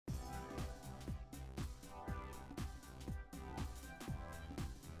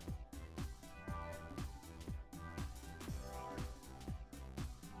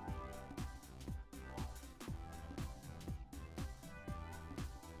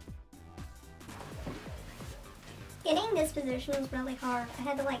Getting this position was really hard. I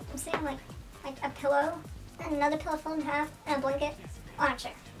had to I'm sitting like a pillow, and another pillow folded in half, and a blanket on a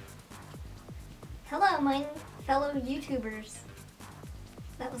chair. Hello, my fellow YouTubers.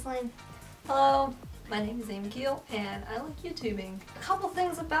 That was lame. Hello, my name is Amy Keel, and I like YouTubing. A couple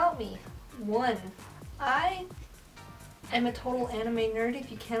things about me. One, I am a total anime nerd if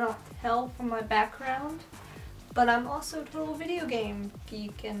you cannot tell from my background, but I'm also a total video game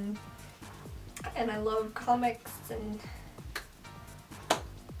geek, and I love comics, and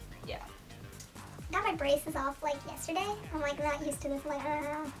yeah. Got my braces off like yesterday. I'm like not used to this. I'm like, I don't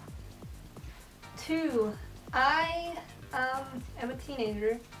know. Two, I am a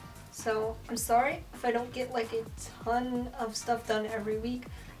teenager, so I'm sorry if I don't get like a ton of stuff done every week.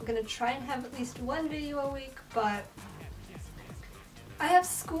 I'm gonna try and have at least one video a week, but I have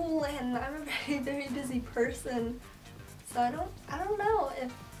school and I'm a very, very busy person, so I don't know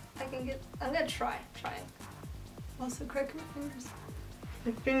if I can get. I'm gonna try. Also, crack my fingers.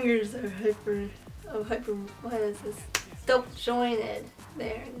 My fingers are hyper. What is this? Double jointed.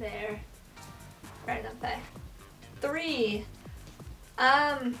 There and there. Right up there. 3.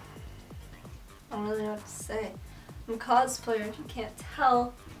 I don't really know what to say. I'm a cosplayer, if you can't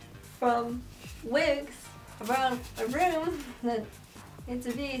tell from wigs around my room that it's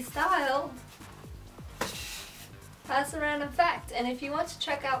a V style. That's a random fact. And if you want to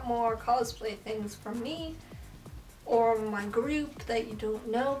check out more cosplay things from me or my group that you don't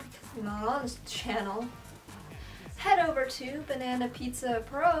know because I'm not on this channel, head over to Banana Pizza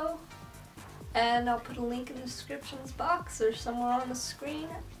Pro. And I'll put a link in the descriptions box or somewhere on the screen.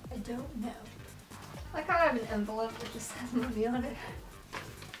 I don't know. Like I have an envelope that just has money on it.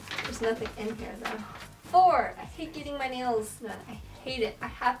 There's nothing in here though. 4. I hate getting my nails done. I hate it. I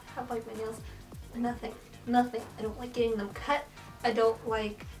have to have like my nails. Nothing. I don't like getting them cut. I don't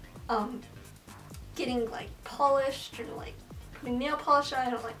like getting like polished or like putting nail polish on. I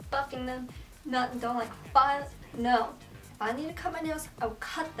don't like buffing them. Don't like file. No. If I need to cut my nails, I'll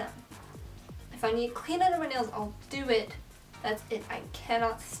cut them. If I need to clean under my nails, I'll do it. That's it. I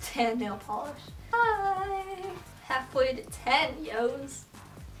cannot stand nail polish. Bye! Halfway to 10, yos.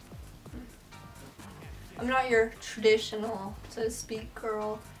 I'm not your traditional, so to speak,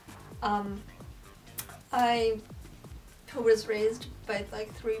 girl. I was raised by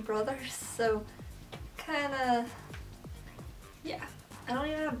like 3 brothers, so kinda, yeah. I don't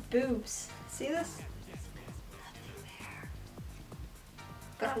even have boobs. See this?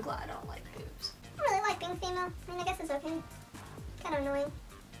 But I'm glad I don't like boobs. I really like being female. I mean, I guess it's okay. Kind of annoying.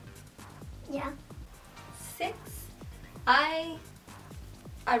 Yeah. 6. I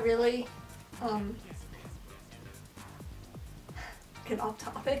really, get off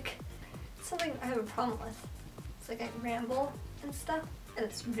topic. It's something I have a problem with. It's like I ramble and stuff, and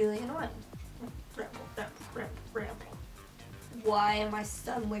it's really annoying. Ramble. Why am I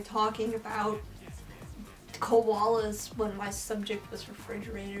suddenly talking about koalas when my subject was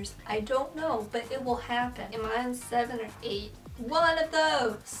refrigerators? I don't know, but it will happen. Am I on 7 or 8? One of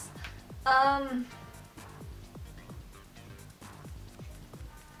those. I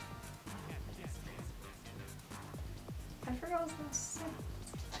forgot what I was gonna say.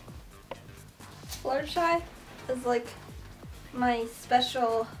 Fluttershy is like my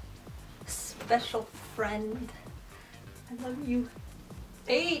special friend. I love you.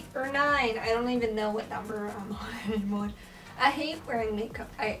 8 or 9. I don't even know what number I'm on anymore. I hate wearing makeup.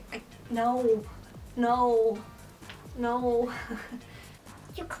 No.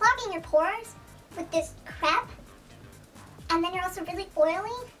 You're clogging your pores with this crap, and then you're also really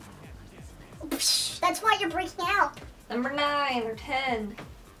oily. That's why you're breaking out. Number 9 or 10.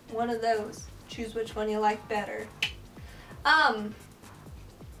 One of those. Choose which one you like better. I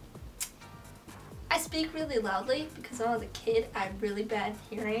speak really loudly because when I was a kid I had really bad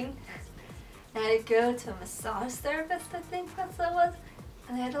hearing. And I had to go to a massage therapist, I think that's what it was.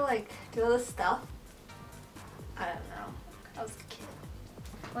 And I had to like do all this stuff. I don't know. I was a kid.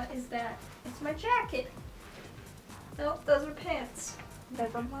 What is that? It's my jacket. Nope, those are pants.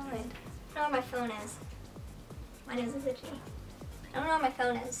 Never mind. I don't know where my phone is. My nose is itchy. I don't know where my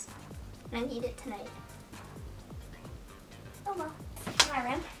phone is. And I need it tonight. Oh well. In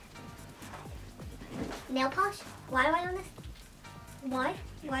my room. Nail polish? Why do I own this? Why?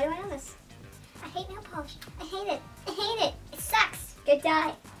 Why do I own this? I hate nail polish. I hate it. I hate it. It sucks.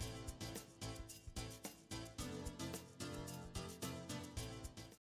 Goodbye.